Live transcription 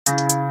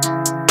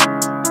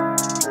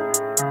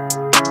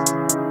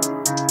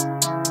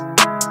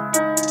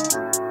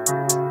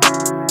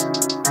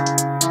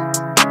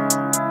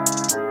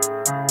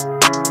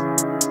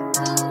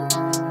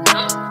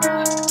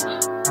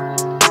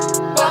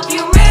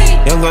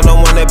Young Gunna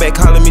one that back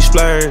calling me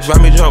splurge.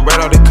 Ride me jump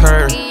right off the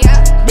curb.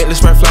 Bentley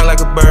spread fly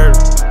like a bird.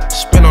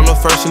 Spin on the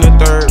first and the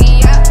third.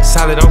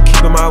 Solid, I'm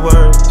keeping my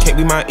word. Can't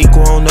be my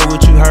equal, I don't know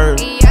what you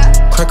heard.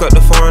 Crank up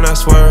the foreign, I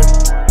swear.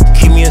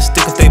 Keep me a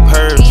stick if they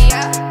purge.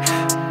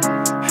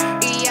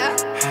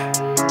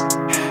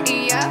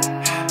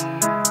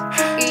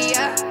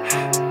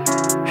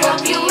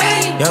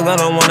 Young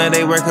Gunna one that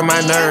they working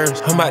my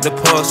nerves. I'm about to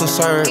pour some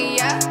syrup.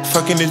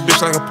 Fucking this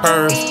bitch like a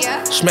perm.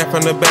 Smack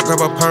from the back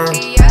of a perm.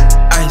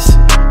 Ice,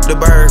 the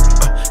bird.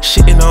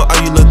 Shitting on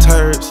all you little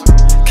turds.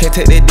 Can't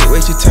take that dick,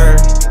 wait your turn.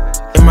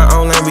 In my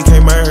own lane, we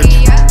can't merge.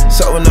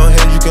 So with no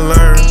hands, you can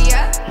learn.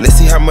 Let's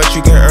see how much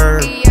you can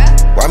earn.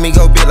 Why me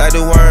go big like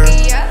the worm?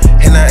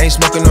 And I ain't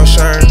smoking no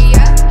shirt.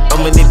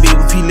 I'm in the beat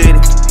with P Litty.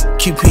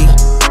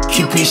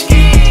 QP ski.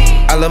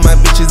 I love my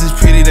bitches, it's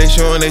pretty. They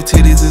showing their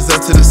titties, it's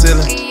up to the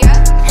ceiling.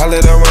 I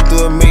let her run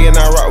through a million.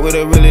 I rock with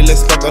her really,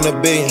 let's fuck on a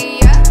billion.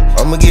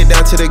 I'ma get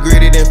down to the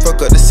gritty, then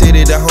fuck up the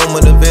city, the home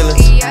of the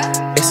villains.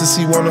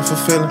 Ecstasy, wonderful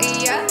feeling.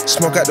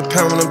 Smoke out the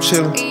pound when I'm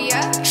chillin'.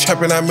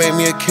 Trappin', I made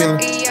me a killer.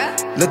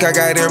 Look, I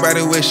got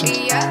everybody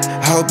wishing.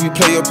 I hope you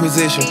play your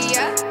position.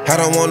 I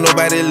don't want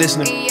nobody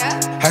listening.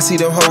 I see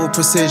them hoe with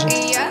precision.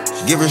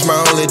 Give us my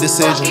only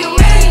decision.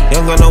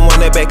 Young Gunna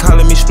one that back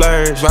calling me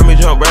splurge. Ride me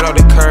jump right off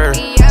the curb.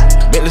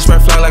 Bentley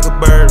spread fly like a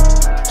bird.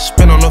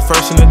 Spin on the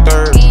first and the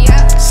third.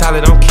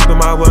 Solid, I'm keeping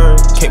my word.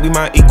 Can't be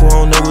my equal,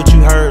 I don't know what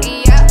you heard.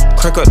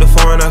 Crank up the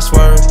foreign, I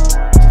swear.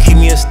 Keep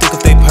me a stick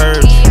if they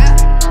purge.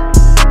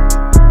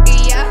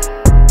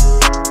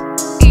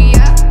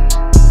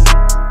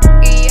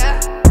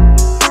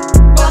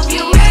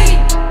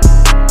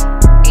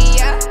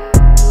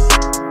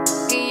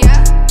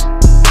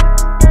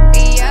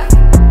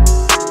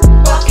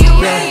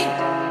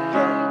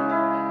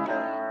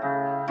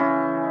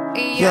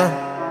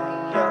 Yeah.